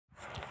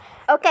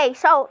Okay,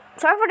 so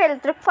sorry for the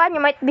electric fan.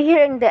 You might be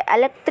hearing the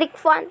electric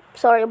fan.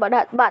 Sorry about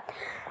that, but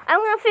I'm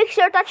gonna fix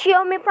your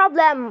tachiyomi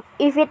problem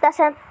if it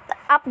doesn't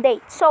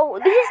update. So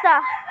this is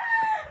the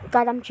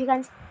goddamn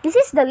chickens. This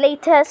is the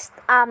latest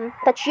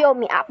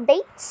tachiyomi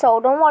update. So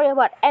don't worry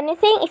about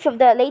anything. If you have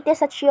the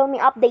latest tachiyomi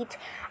update,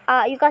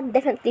 you can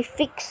definitely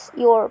fix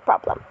your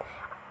problem.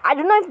 I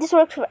don't know if this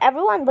works for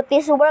everyone, but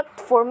this worked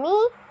for me.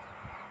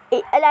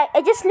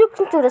 I just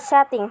looked into the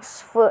settings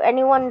for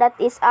anyone that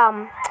is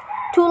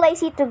too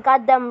lazy to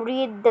goddamn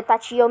read the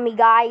tachiyomi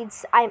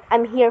guides.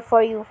 I'm here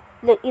for you.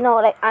 You know,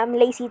 like I'm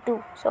lazy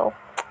too. So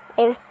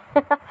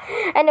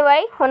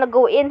anyway, wanna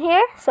go in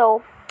here.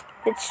 So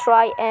let's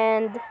try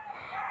and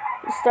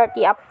start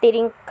the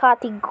updating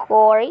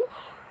category.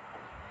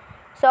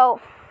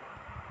 So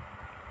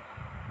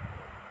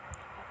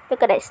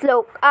look at this.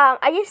 Look,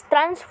 I just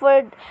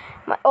transferred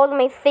all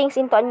my things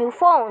into a new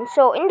phone.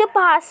 So in the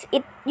past,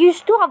 it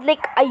used to have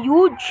like a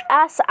huge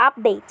ass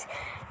update,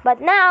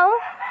 but now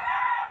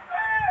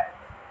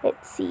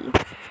let's see.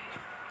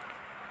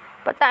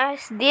 But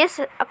as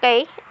this,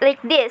 okay, like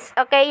this,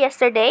 okay,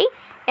 yesterday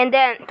and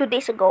then 2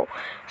 days ago.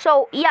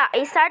 So yeah,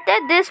 I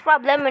started this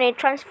problem when I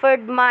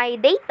transferred my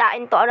data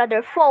into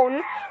another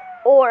phone,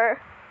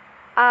 or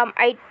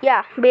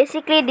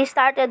basically this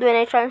started when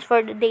I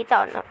transferred the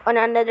data on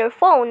another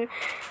phone.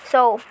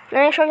 So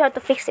let me show you how to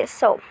fix this.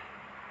 So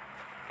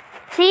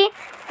see,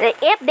 it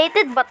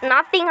updated but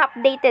nothing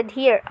updated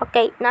here.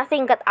 Okay,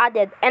 nothing got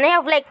added, and I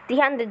have like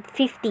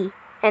 350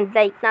 and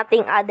like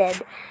nothing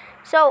added.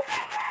 So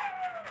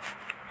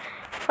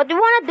what we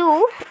want to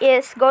do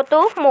is go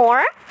to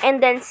more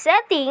and then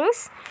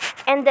settings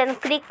and then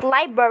click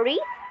library,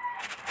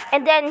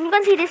 and then you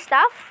can see this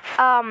stuff.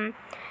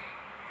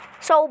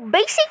 So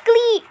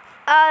basically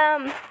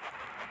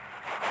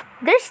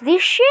there's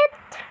this shit.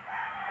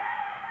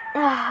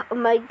 Oh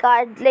my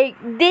god, like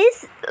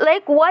this,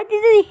 like why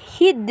did they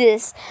hit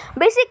this?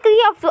 Basically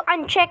you have to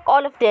uncheck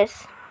all of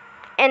this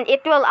and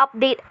it will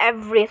update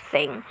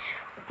everything.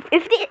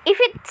 If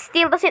it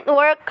still doesn't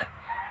work,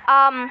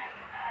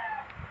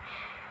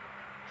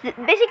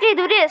 basically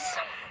do this.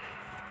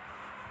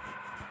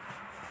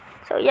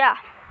 So yeah,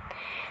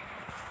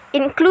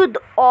 include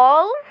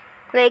all,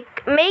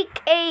 like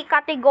make a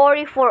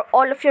category for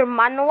all of your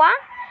manhwa,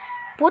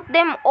 put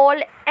them all,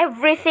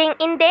 everything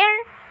in there,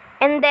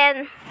 and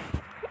then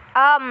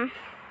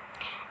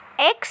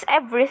X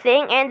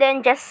everything, and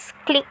then just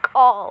click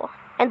all,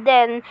 and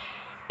then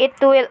it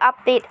will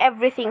update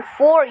everything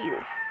for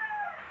you.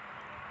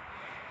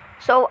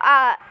 So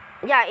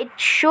yeah, it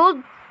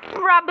should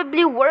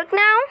probably work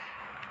now.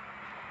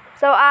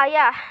 So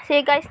yeah, see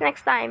you guys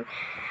next time.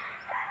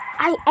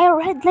 I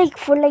read like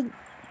for like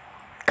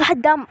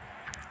goddamn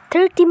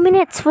 30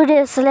 minutes for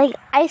this. Like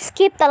I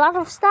skipped a lot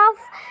of stuff,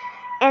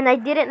 and I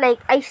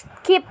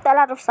skipped a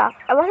lot of stuff.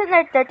 I wasn't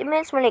there 30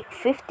 minutes, more like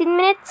 15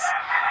 minutes,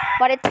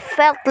 but it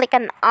felt like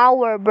an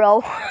hour,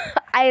 bro.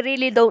 I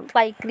really don't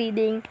like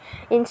reading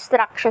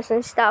instructions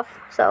and stuff,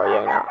 so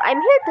you know,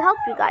 I'm here to help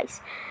you guys.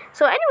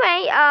 So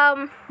anyway,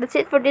 that's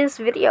it for this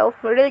video,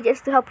 really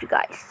just to help you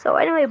guys. So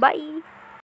anyway, bye.